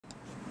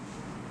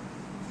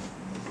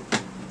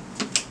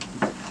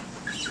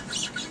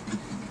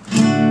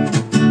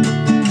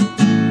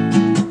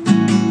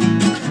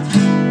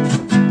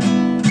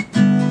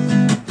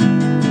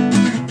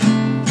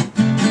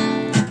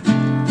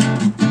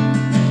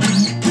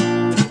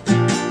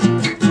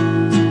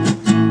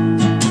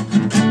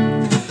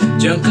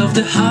Junk of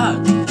the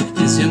heart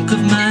is junk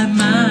of my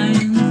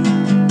mind.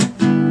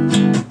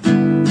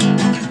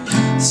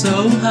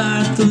 So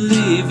hard to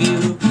leave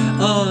you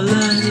all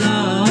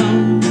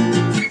alone.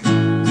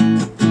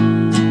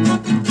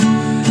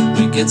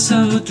 We get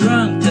so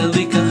drunk that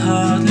we can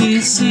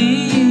hardly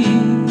see.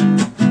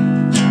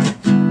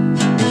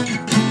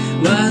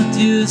 What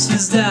use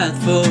is that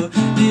for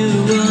you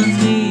and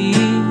me?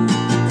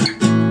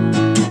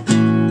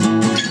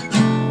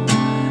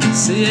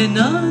 See, I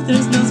know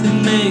there's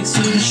nothing makes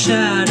you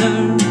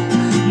shatter.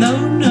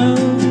 No, no.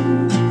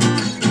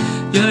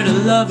 You're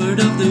the lover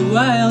of the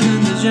wild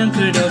and the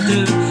drunkard of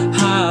the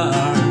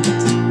heart.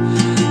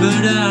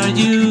 But are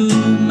you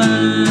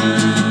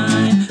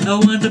mine? I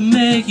want to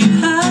make you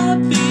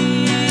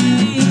happy.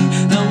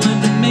 I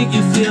want to make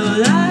you feel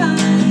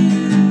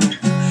alive.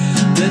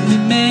 Let me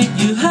make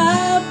you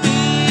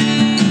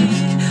happy.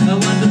 I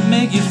want to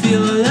make you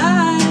feel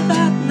alive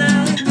at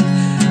night.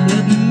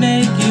 Let me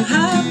make you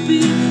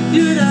happy.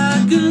 You're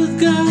a good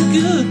girl,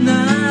 good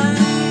night.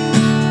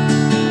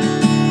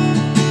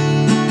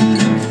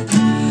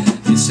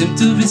 You seem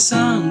to be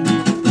sung,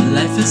 but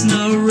life is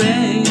no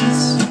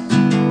race.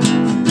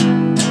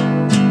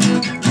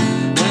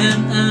 When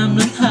I'm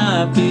not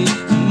happy,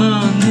 I'm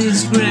on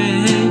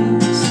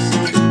disgrace.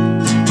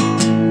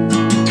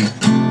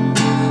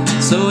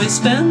 So I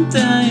spend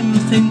time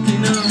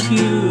thinking of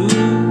you.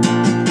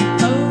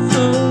 Oh,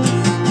 oh.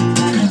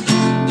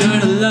 You're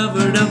the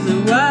lover of the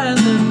wild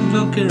and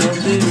looker of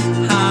the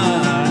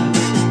heart.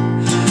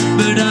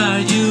 But are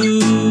you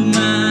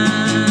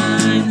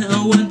mine? I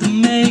want to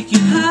make you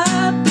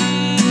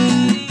happy.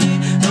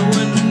 I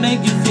want to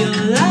make you feel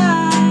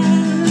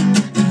alive.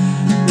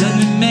 Let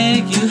me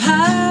make you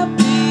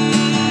happy.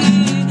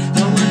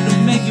 I want to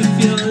make you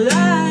feel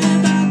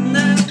alive at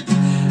night.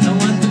 I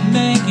want to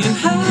make you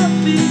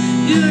happy.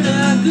 You're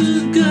a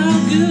good girl,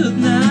 good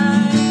night.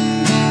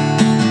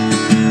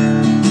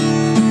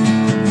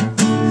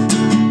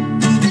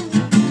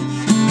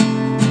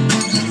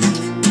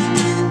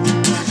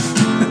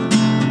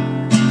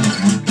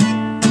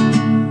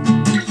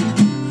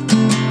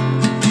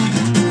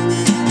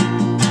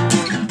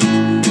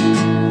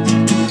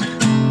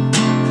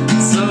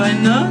 I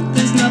know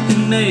there's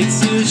nothing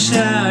makes you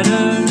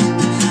shatter.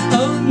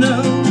 Oh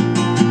no.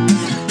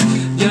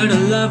 You're the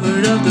lover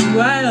of the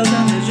wild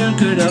and the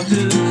drunkard of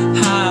the